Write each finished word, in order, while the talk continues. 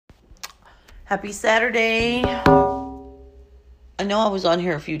Happy Saturday. I know I was on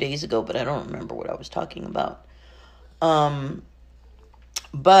here a few days ago, but I don't remember what I was talking about. But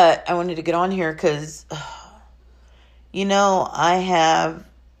I wanted to get on here because, I have,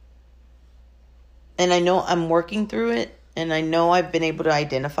 and I know I'm working through it, and I know I've been able to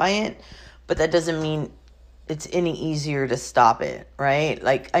identify it, but that doesn't mean it's any easier to stop it, right?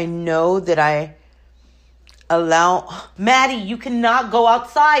 Like, I know that I allow, Maddie, you cannot go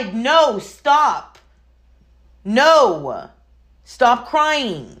outside. No, stop. No. Stop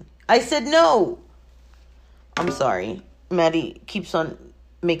crying. I said no. I'm sorry. Maddie keeps on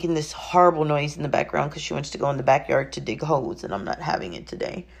making this horrible noise in the background because she wants to go in the backyard to dig holes, and I'm not having it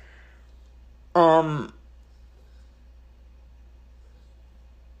today. Can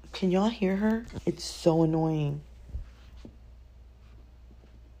y'all hear her? It's so annoying.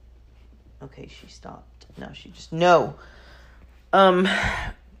 Okay, she stopped. Now she just... No.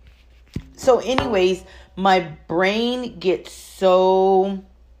 So anyways, my brain gets so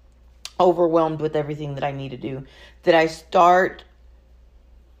overwhelmed with everything that I need to do that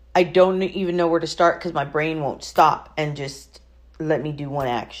I don't even know where to start because my brain won't stop and just let me do one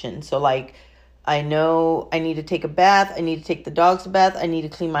action. So like, I know I need to take a bath. I need to take the dogs a bath. I need to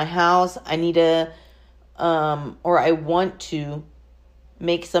clean my house. I need to, or I want to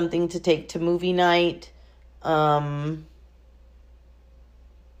make something to take to movie night. So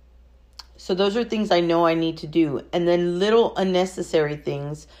those are things I know I need to do. And then little unnecessary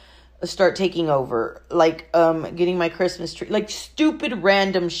things start taking over. Like getting my Christmas tree. Like stupid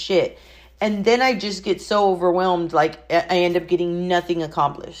random shit. And then I just get so overwhelmed. Like I end up getting nothing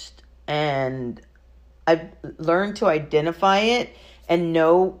accomplished. And I've learned to identify it and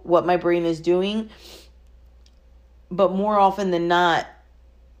know what my brain is doing. But more often than not,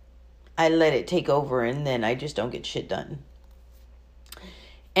 I let it take over and then I just don't get shit done.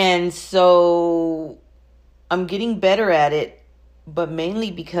 And so I'm getting better at it, but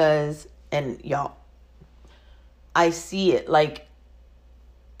mainly because, and y'all, I see it like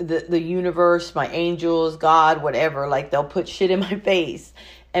the universe, my angels, God, whatever, like they'll put shit in my face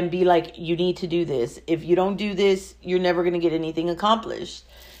and be like, you need to do this. If you don't do this, you're never going to get anything accomplished.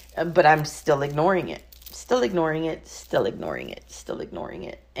 But I'm still ignoring it. Still ignoring it. Still ignoring it. Still ignoring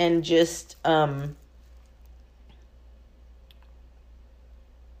it. And just,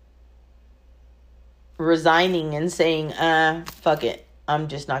 resigning and saying, fuck it. I'm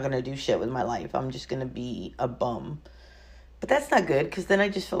just not going to do shit with my life. I'm just going to be a bum. But that's not good because then I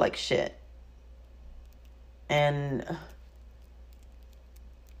just feel like shit. And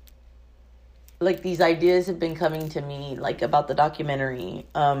like these ideas have been coming to me like about the documentary.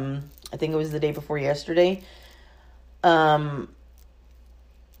 I think it was the day before yesterday.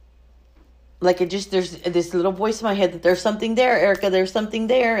 Like it just, there's this little voice in my head that there's something there, Erica, there's something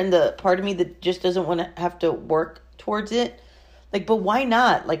there. And the part of me that just doesn't want to have to work towards it. Like, but why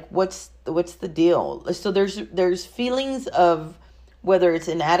not? Like, what's the deal? So there's feelings of whether it's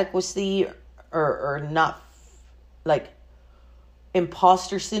inadequacy or not, like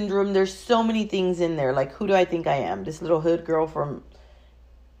imposter syndrome. There's so many things in there. Like, who do I think I am? This little hood girl from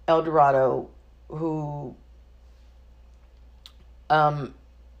El Dorado who,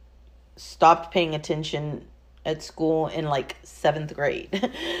 stopped paying attention at school in like 7th grade.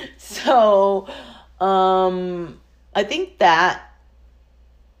 So, I think that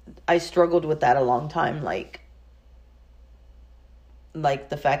I struggled with that a long time. Like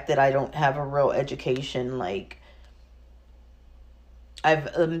the fact that I don't have a real education, like I've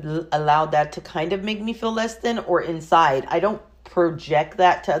allowed that to kind of make me feel less than, or inside. I don't project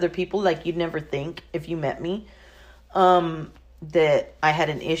that to other people. Like you'd never think if you met me, that I had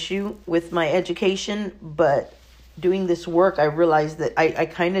an issue with my education, but doing this work, I realized that I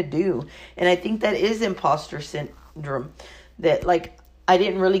kind of do. And I think that is imposter syndrome, that like, I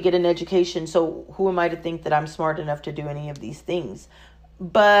didn't really get an education. So who am I to think that I'm smart enough to do any of these things?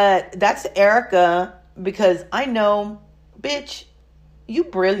 But that's Erica, because I know, bitch, you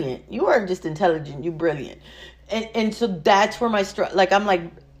brilliant. You are just intelligent. You brilliant. And so that's where my like, I'm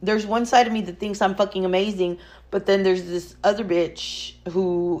like, there's one side of me that thinks I'm fucking amazing, but then there's this other bitch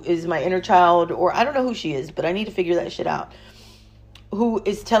who is my inner child, or I don't know who she is, but I need to figure that shit out, who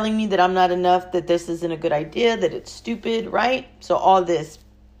is telling me that I'm not enough, that this isn't a good idea, that it's stupid, right? So all this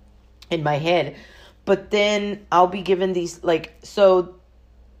in my head. But then I'll be given these, like, so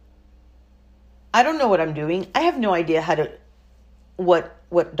I don't know what I'm doing. I have no idea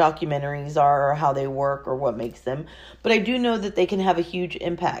what documentaries are or how they work or what makes them. But I do know that they can have a huge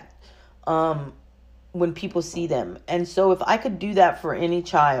impact when people see them. And so if I could do that for any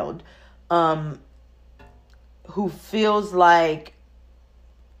child who feels like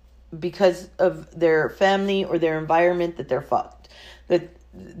because of their family or their environment that they're fucked.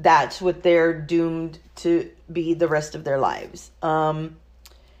 That's what they're doomed to be the rest of their lives. And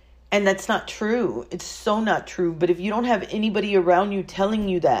that's not true. It's so not true. But if you don't have anybody around you telling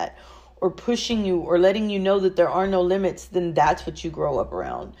you that, or pushing you, or letting you know that there are no limits, then that's what you grow up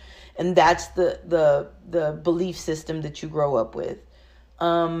around. And that's the belief system that you grow up with.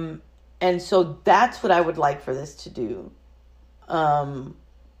 And so that's what I would like for this to do. For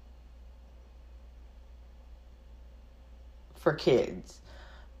kids.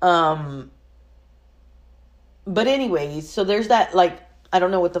 But anyways, so there's that, like, I don't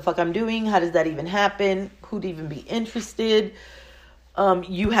know what the fuck I'm doing. How does that even happen? Who'd even be interested?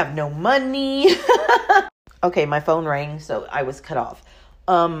 You have no money. Okay, my phone rang, so I was cut off.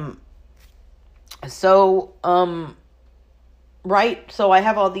 Right, so I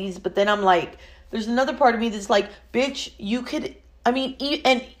have all these, but then I'm like, there's another part of me that's like, bitch, you could, I mean,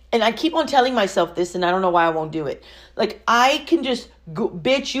 and I keep on telling myself this, and I don't know why I won't do it. Like, I can just,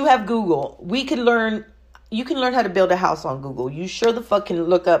 bitch, you have Google. You can learn how to build a house on Google. You sure the fuck can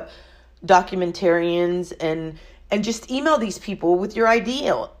look up documentarians and just email these people with your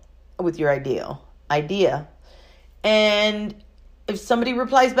idea. And if somebody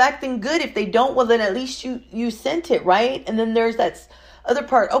replies back, then good. If they don't, well, then at least you sent it, right? And then there's that other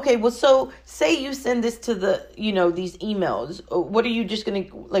part. Okay, well, so say you send this to these emails. What are you just going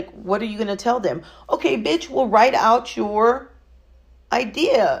to, like, what are you going to tell them? Okay, bitch, we'll write out your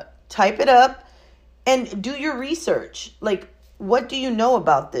idea. Type it up and do your research. Like, what do you know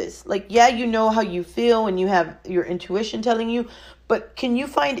about this? Like, yeah, you know how you feel and you have your intuition telling you, but can you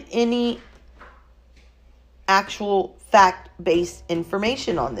find any actual fact-based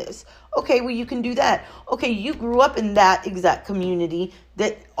information on this? Okay, well, you can do that. Okay, you grew up in that exact community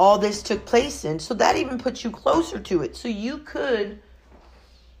that all this took place in, so that even puts you closer to it. So you could,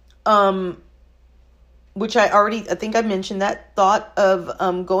 which I think I mentioned that thought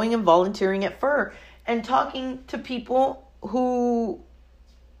of going and volunteering at FUR and talking to people who,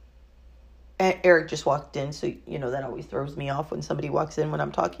 Eric just walked in, so that always throws me off when somebody walks in when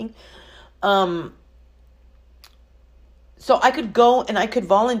I'm talking. So I could go and I could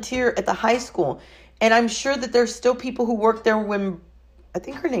volunteer at the high school. And I'm sure that there's still people who work there when, I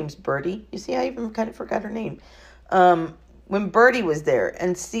think her name's Birdie. You see, I even kind of forgot her name. When Birdie was there,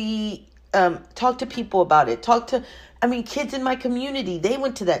 and talk to people about it. Kids in my community, they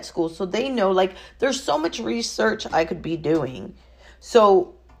went to that school. So they know, like, there's so much research I could be doing.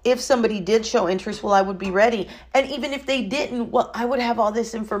 So if somebody did show interest, well, I would be ready. And even if they didn't, well, I would have all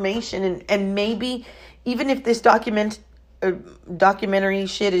this information. And maybe even if this documentary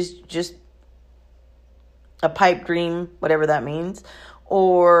shit is just a pipe dream, whatever that means,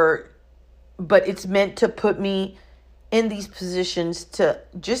 but it's meant to put me in these positions to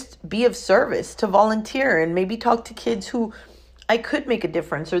just be of service, to volunteer, and maybe talk to kids who I could make a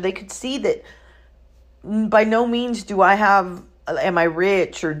difference, or they could see that by no means am I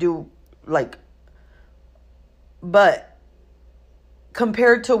rich or but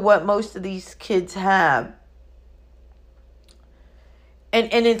compared to what most of these kids have, and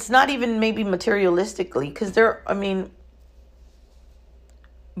it's not even maybe materialistically, because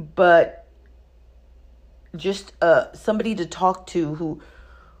but just somebody to talk to who,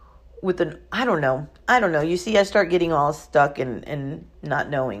 I don't know. You see, I start getting all stuck and not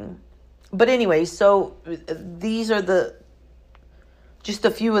knowing. But anyway, so these are just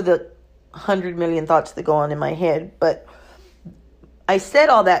a few of the 100 million thoughts that go on in my head. But I said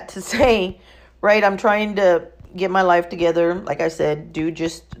all that to say, right, I'm trying to get my life together. Like I said, do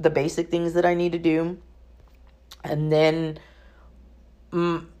just the basic things that I need to do. And then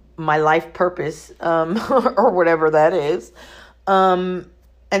my life purpose, or whatever that is. And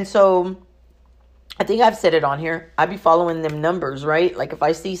so I think I've said it on here. I'd be following them numbers, right? Like if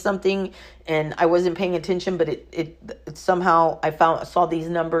I see something and I wasn't paying attention, but it somehow I saw these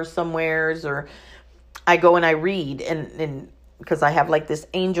numbers somewheres, or I go and I read and because I have like this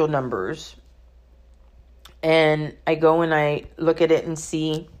angel numbers, and I go and I look at it and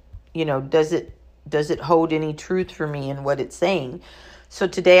see, does it hold any truth for me in what it's saying? So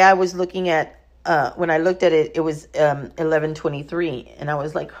today I was looking at, when I looked at it, it was 11:23, and I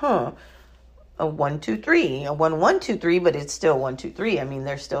was like, a 1, 2, 3, a 1, 1, 2, 3, but it's still 1, 2, 3. I mean,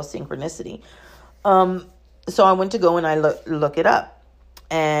 there's still synchronicity. So I went to go and I look it up,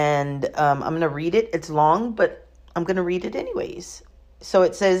 and I'm going to read it. It's long, but I'm going to read it anyways. So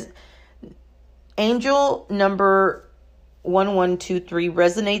it says, angel number 1123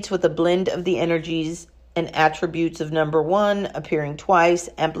 resonates with a blend of the energies and attributes of number 1, appearing twice,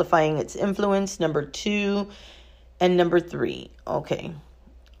 amplifying its influence, number 2, and number 3. Okay.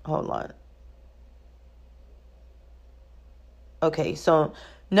 hold on. Okay, so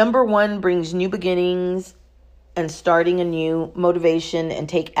number 1 brings new beginnings and starting anew, motivation and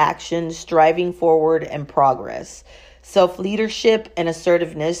take action, striving forward and progress, self-leadership and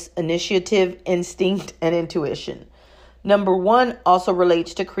assertiveness, initiative, instinct, and intuition. Number 1 also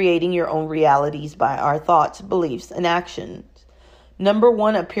relates to creating your own realities by our thoughts, beliefs, and actions. Number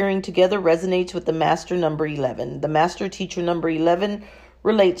 1 appearing together resonates with the master number 11. The master teacher number 11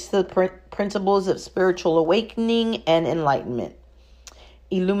 relates to the principles of spiritual awakening and enlightenment,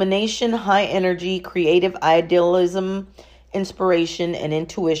 illumination, high energy, creative idealism, inspiration and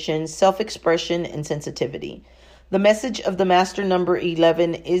intuition, self-expression and sensitivity. The message of the master number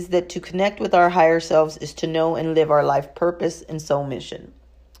 11 is that to connect with our higher selves is to know and live our life purpose and soul mission.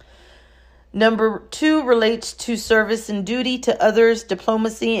 Number 2 relates to service and duty to others,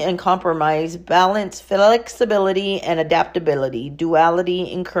 diplomacy and compromise, balance, flexibility and adaptability,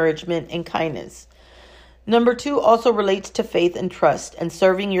 duality, encouragement, and kindness. Number 2 also relates to faith and trust and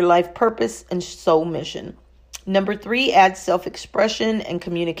serving your life purpose and soul mission. Number 3 adds self-expression and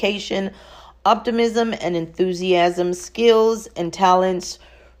communication, optimism and enthusiasm, skills and talents,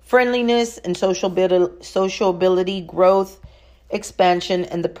 friendliness and social ability, growth, expansion,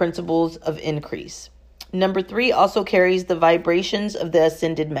 and the principles of increase. Number 3 also carries the vibrations of the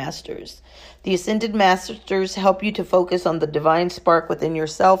Ascended Masters. The Ascended Masters help you to focus on the divine spark within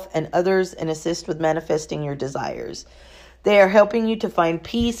yourself and others and assist with manifesting your desires. They are helping you to find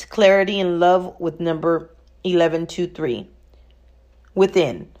peace, clarity, and love with number 1123.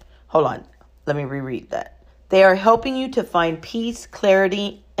 Within. Hold on. Let me reread that. They are helping you to find peace,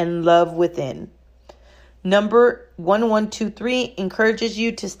 clarity, and love within. Number 1123 encourages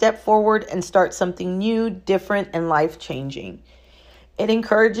you to step forward and start something new, different, and life-changing. It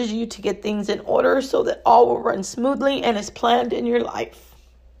encourages you to get things in order so that all will run smoothly and as planned in your life.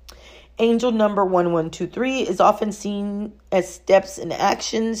 Angel number 1123 is often seen as steps and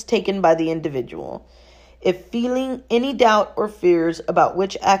actions taken by the individual. If feeling any doubt or fears about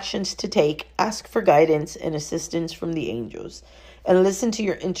which actions to take, ask for guidance and assistance from the angels and listen to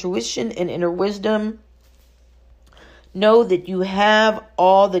your intuition and inner wisdom. Know that you have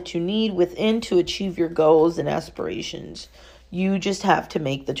all that you need within to achieve your goals and aspirations. You just have to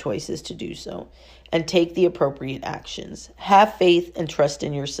make the choices to do so and take the appropriate actions. Have faith and trust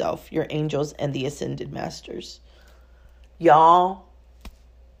in yourself, your angels, and the Ascended Masters. Y'all,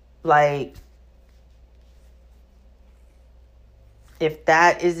 like, if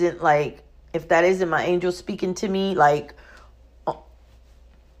that isn't my angel speaking to me, like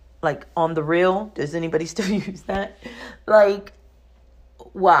on the real, does anybody still use that? Like,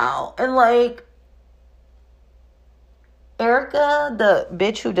 wow. And like, Erica, the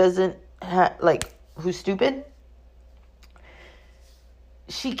bitch who doesn't who's stupid,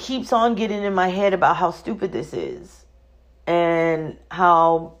 she keeps on getting in my head about how stupid this is and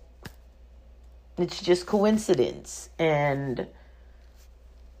how it's just coincidence. And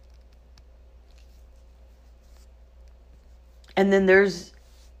then there's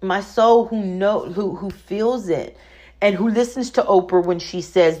my soul who feels it and who listens to Oprah when she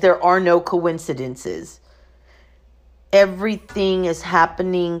says there are no coincidences. Everything is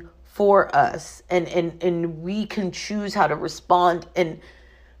happening for us and we can choose how to respond. And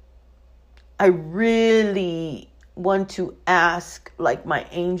I really want to ask like my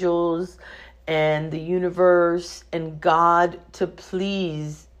angels and the universe and God to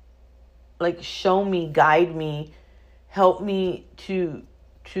please like show me, guide me, help me to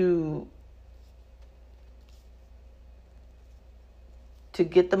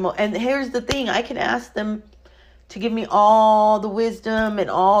get them. And here's the thing, I can ask them to give me all the wisdom and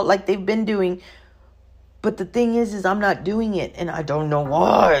all like they've been doing. But the thing is I'm not doing it and I don't know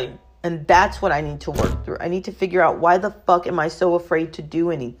why. And that's what I need to work through. I need to figure out why the fuck am I so afraid to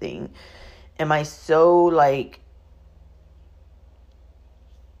do anything? Am I so like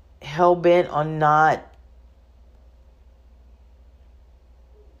hell-bent on not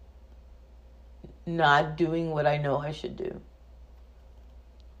doing what I know I should do?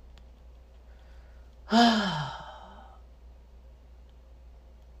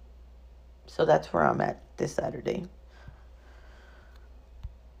 So that's where I'm at this Saturday.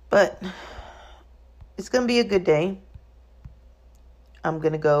 But it's going to be a good day. I'm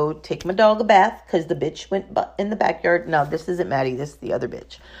going to go take my dog a bath because the bitch went in the backyard. No, this isn't Maddie. This is the other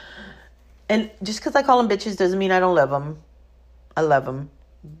bitch. And just because I call them bitches doesn't mean I don't love them. I love them.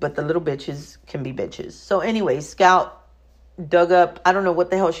 But the little bitches can be bitches. So anyway, Scout dug up, I don't know what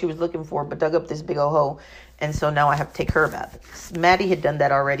the hell she was looking for, but dug up this big old hole. And so now I have to take her a bath. Maddie had done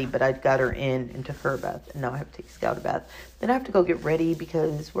that already, but I got her in and took her a bath. And now I have to take Scout a bath. Then I have to go get ready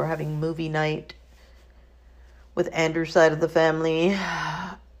because we're having movie night with Andrew's side of the family.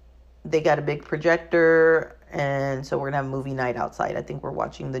 They got a big projector, and so we're going to have movie night outside. I think we're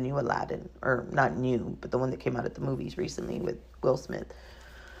watching the new Aladdin. Or not new, but the one that came out at the movies recently with Will Smith.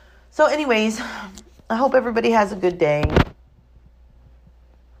 So anyways, I hope everybody has a good day.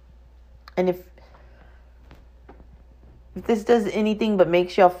 And if this does anything but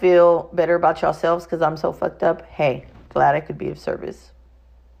makes y'all feel better about yourselves because I'm so fucked up, hey, glad I could be of service.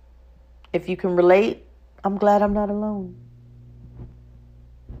 If you can relate, I'm glad I'm not alone.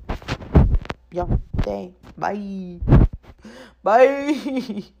 Y'all, day. Bye.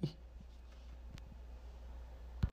 Bye.